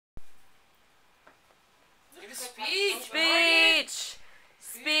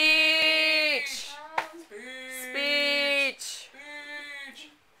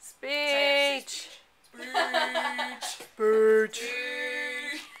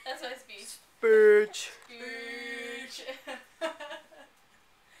Bitch. Bitch. I'm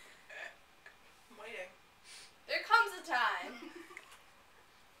waiting. There comes a time.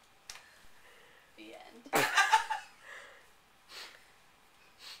 The end.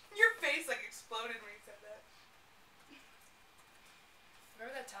 Your face like exploded when you said that.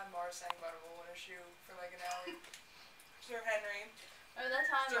 Remember that time Mara sang about a hole in her shoe for like an hour? Sir Henry. Remember that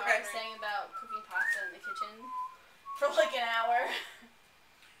time Sir I was Henry. saying about cooking pasta in the kitchen for like an hour?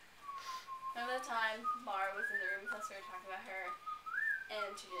 Remember that time Mara was in the room with us, we were talking about her,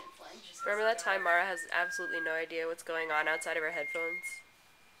 and she didn't flinch? Remember that time Mara has absolutely no idea what's going on outside of her headphones?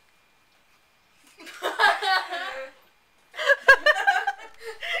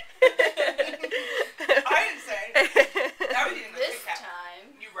 I didn't say anything. Now we didn't This time.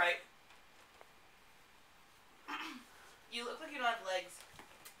 You right. You look like you don't have legs.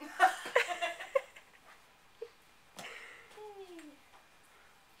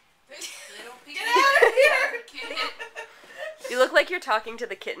 Little piggy. Get out of here! You look like you're talking to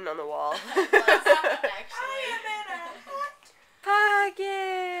the kitten on the wall. Actually.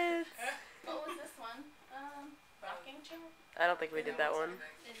 Pockets! What was this one? Rocking chair? I don't think we did that one.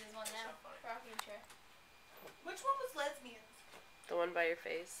 It is one now. Rocking chair. Which one was lesbians? The one by your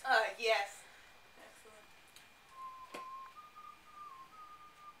face. Yes. Excellent.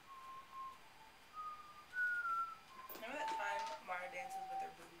 Remember that time Mara dances with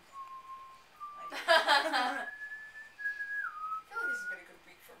her boobs? I feel like this has been a good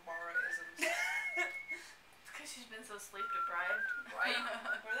week for Mara-isms. It's because she's been so sleep deprived. Right?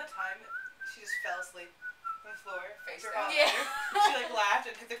 Remember that time she just fell asleep on the floor? Face Her down. arm Yeah. later. She like laughed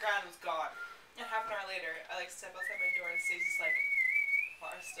and hit the ground and was gone. And half an hour later, I like step outside my door and Stacey's like,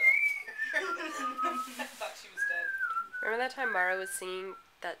 Mara's still up here. I thought she was dead. Remember that time Mara was singing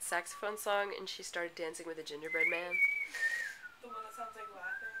that saxophone song and she started dancing with a gingerbread man? The one that sounds like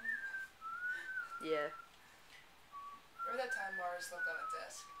laughing. Yeah. Remember that time Mara slept on a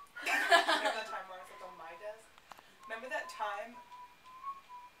desk? Remember that time Mara slept on my desk? Remember that time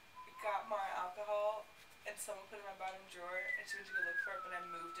we got Mara alcohol and someone put it in my bottom drawer and she went to go look for it but I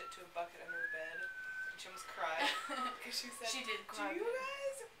moved it to a bucket under her bed and she almost cried because she said, She did do cry. you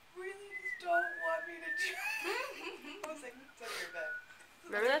guys really just don't want me to drink? I was like, it's under your bed.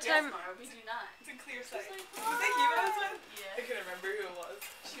 Remember that Yes, time? Mara, we do not. It's in clear She was sight. like, Was that you I was with? Yeah. I couldn't remember who it was.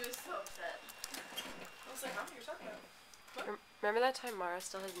 She was so upset. I was like, how many you're talking about? Remember that time Mara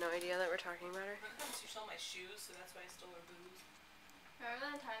still has no idea that we're talking about her? She stole my shoes, so that's why I stole her booze.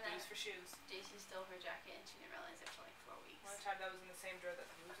 Remember that time that Booze for shoes. Daisy stole her jacket and she didn't realize it for like 4 weeks? One time that was in the same drawer that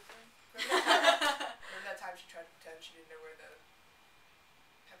the booze was in. Remember that time she tried to pretend she didn't know where the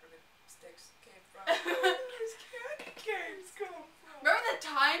peppermint sticks came from? Where's candy canes come from? Remember the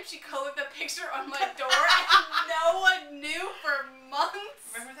time she colored the picture on my door and no one knew for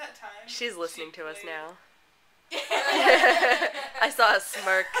months? Remember that time? She's listening to us played- now. I saw a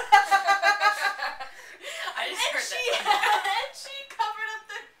smirk. I just heard that. And she covered up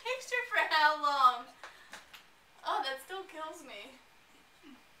the picture for how long? Oh, that still kills me.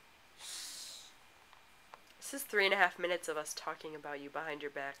 This is 3.5 minutes of us talking about you behind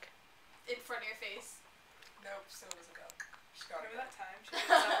your back. In front of your face. Nope, still doesn't go. She got Remember it. that time she played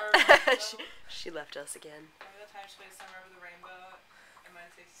Summer Over the Rainbow? she left us again. Remember that time she played Summer Over the Rainbow and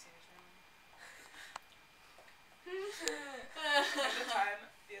mine Stacey's senior ceremony? Remember the time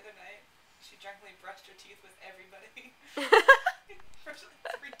the other night she drunkenly brushed her teeth with everybody? Brushed it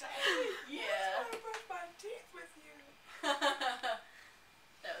like 3 times. Yeah. I just want to brush my teeth with you.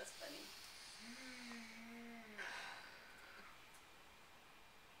 That was funny.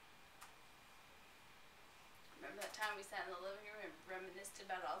 Remember that time we sat in the living room and reminisced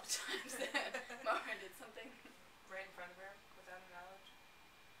about all the times that Mara did something? Right in front of her without her knowledge.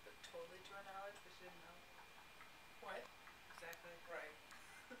 But totally to her knowledge, but she didn't know. What? Exactly. Right.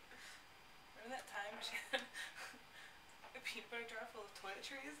 Remember that time she had a peanut butter jar full of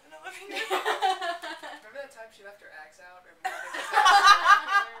toiletries in the living room? Remember that time she left her axe out? And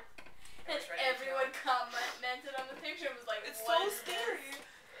And everyone commented on the picture and was like, It's what so is scary. this?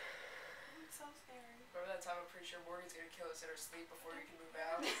 It's so scary. Remember that time I'm pretty sure Morgan's gonna kill us in her sleep before we can move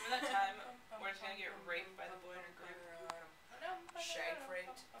out? Remember that time where she's gonna get raped by the boy in her group? Shank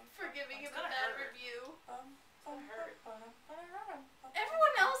raped. For giving him It's a gonna bad hurt. review. It's gonna hurt.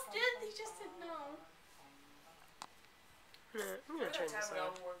 Everyone else did, they just didn't know. I'm gonna Remember turn that this time we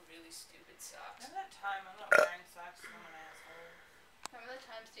all on. wore really stupid socks? Remember that time I'm not wearing socks and I'm an asshole? Remember the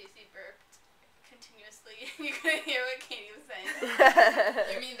time Stacey burped continuously? You couldn't hear what Katie was saying.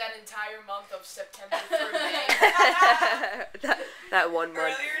 You mean that entire month of September through May? that 1 month.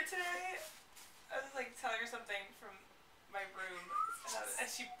 Earlier today, I was like telling her something from my room, and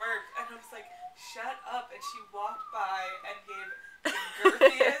she she burped, and I was like, shut up. And she walked by and gave the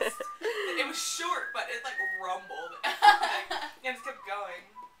girthiest. It was short, but it like rumbled. And just kept going.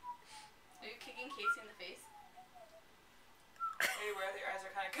 Are you kicking Casey in the face? Are you aware that your eyes are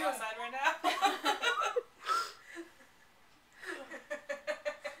kind of cross-eyed right now?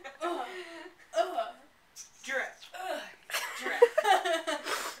 Giraffe.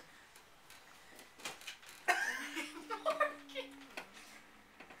 Giraffe.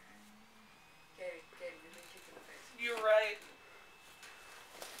 Katie, you're being kicked in the face. You're right.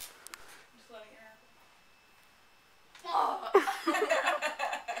 Just letting it happen.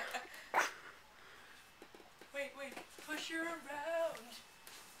 Wait. Push her around.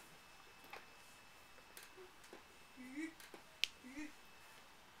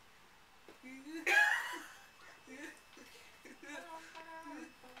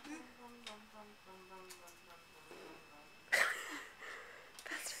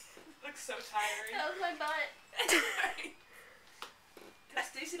 Looks so tiring. That was my butt. Tell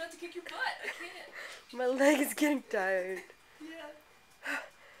Stacy not to kick your butt. I can't. My leg is getting tired. Yeah.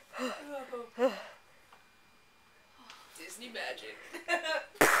 Disney magic.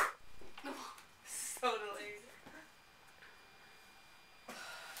 So delayed.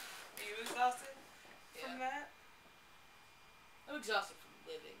 Are you exhausted from that? I'm exhausted from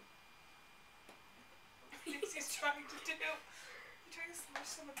living. What is he trying to do? You trying to smash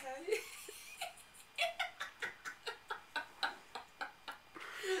someone's head?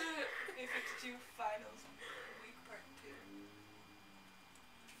 A52 finals week part 2.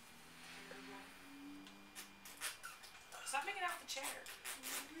 Stop making out the chair.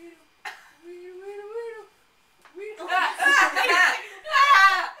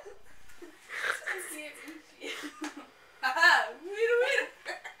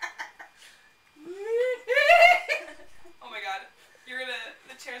 Oh my god.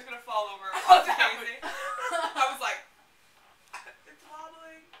 The chair's gonna fall over. Oh, It's that crazy. I was like, it's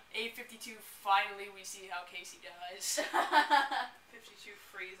wobbling. 8:52. Finally, we see how Casey dies. 52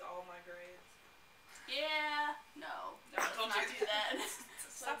 freeze all my grades. Yeah. No. No, I told Let's not you. do that.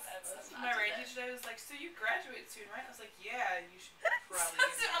 Stop. Let's not My do rage that. today was like, so you graduate soon, right? I was like, yeah, you should probably.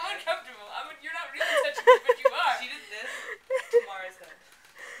 Listen, get I'm married." uncomfortable. You're not really touching me, but you are. She did this to Mara's head.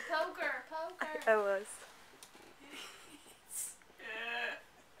 Poker. I was.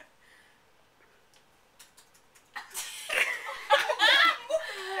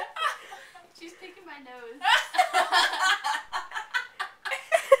 She's picking my nose.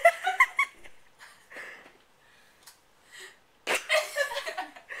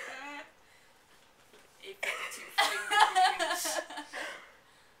 8:52. Fingers.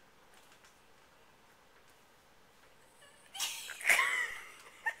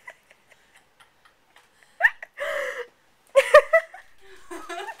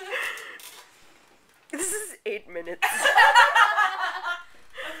 This is 8 minutes.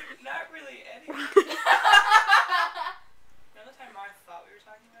 Not really any. Remember the time Mara thought we were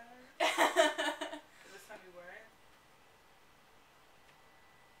talking about her? This time we weren't.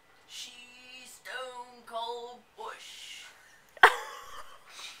 She's stone cold Bush.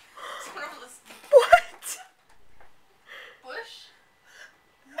 Someone over listening. What? Bush?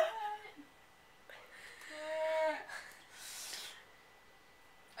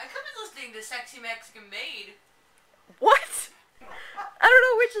 I could be listening to Sexy Mexican Maid. What? I don't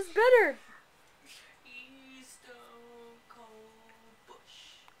know which is better. She's stone cold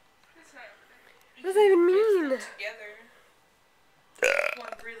Bush. What does that even Mix mean? them together.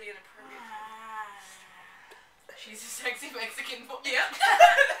 One really inappropriate. She's a sexy Mexican boy. Yep.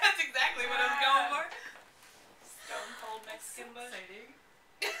 That's exactly what I was going for. Stone cold Mexican bush. Exciting.